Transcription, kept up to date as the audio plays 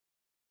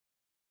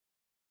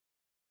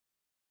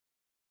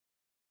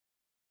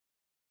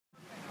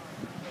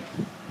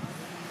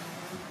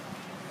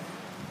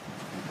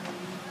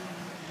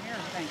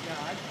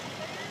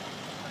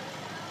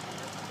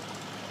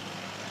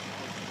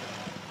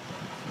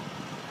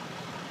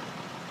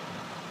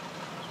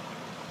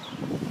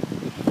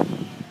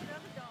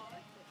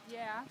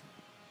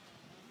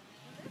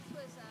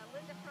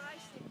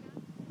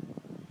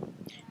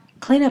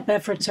Cleanup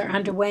efforts are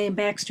underway in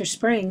Baxter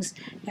Springs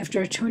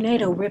after a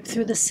tornado ripped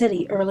through the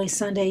city early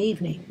Sunday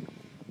evening.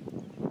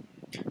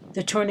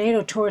 The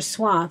tornado tore a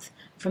swath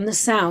from the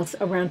south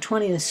around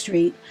 20th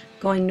Street,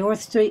 going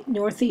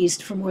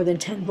northeast for more than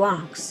 10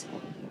 blocks.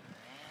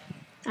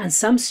 On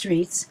some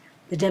streets,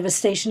 the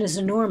devastation is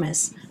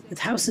enormous, with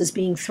houses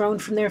being thrown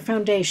from their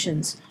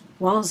foundations,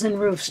 walls and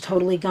roofs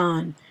totally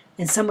gone,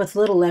 and some with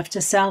little left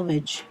to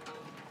salvage.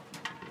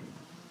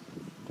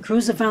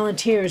 Crews of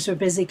volunteers were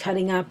busy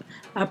cutting up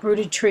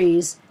uprooted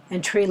trees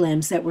and tree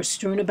limbs that were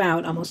strewn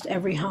about almost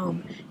every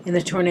home in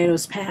the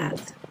tornado's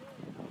path.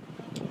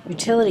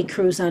 Utility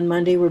crews on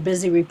Monday were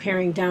busy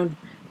repairing downed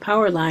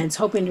power lines,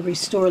 hoping to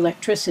restore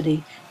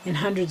electricity in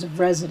hundreds of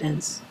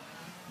residents.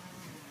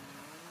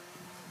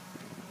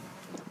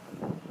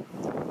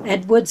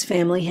 Ed Wood's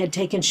family had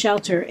taken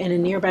shelter in a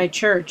nearby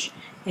church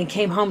and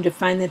came home to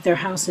find that their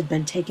house had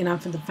been taken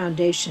off of the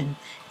foundation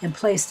and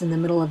placed in the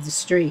middle of the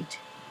street.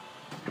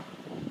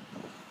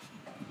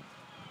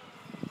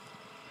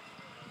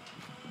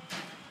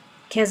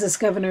 Kansas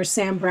Governor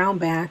Sam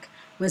Brownback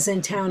was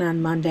in town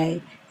on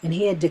Monday, and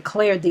he had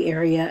declared the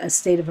area a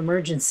state of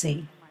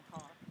emergency.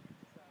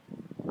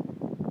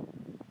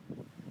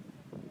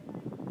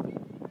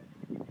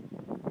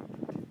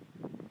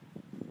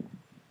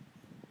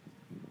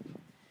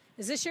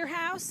 Is this your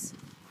house?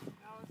 No,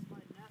 it's my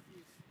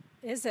nephew's.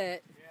 Is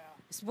it? Yeah.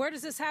 So where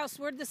did this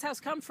house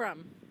come from?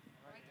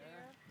 Right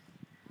there.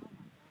 Oh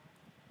my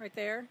God. Right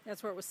there?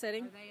 That's where it was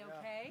sitting? Are they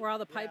okay? Where all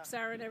the pipes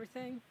are and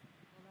everything?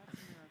 Well, that's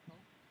a miracle.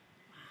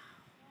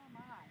 So am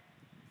I.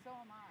 So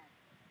am I.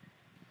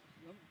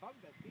 You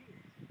probably got beat.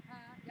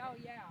 Huh? Oh,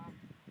 yeah.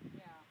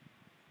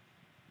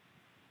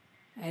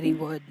 Yeah. Eddie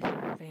Wood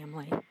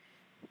family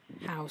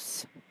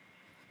house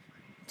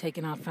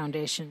taken off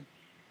foundation.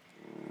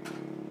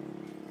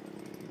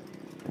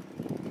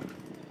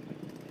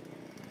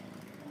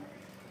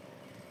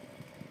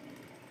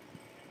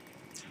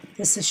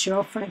 This is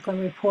Cheryl Franklin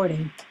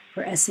reporting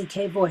for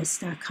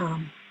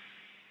SEKVoice.com.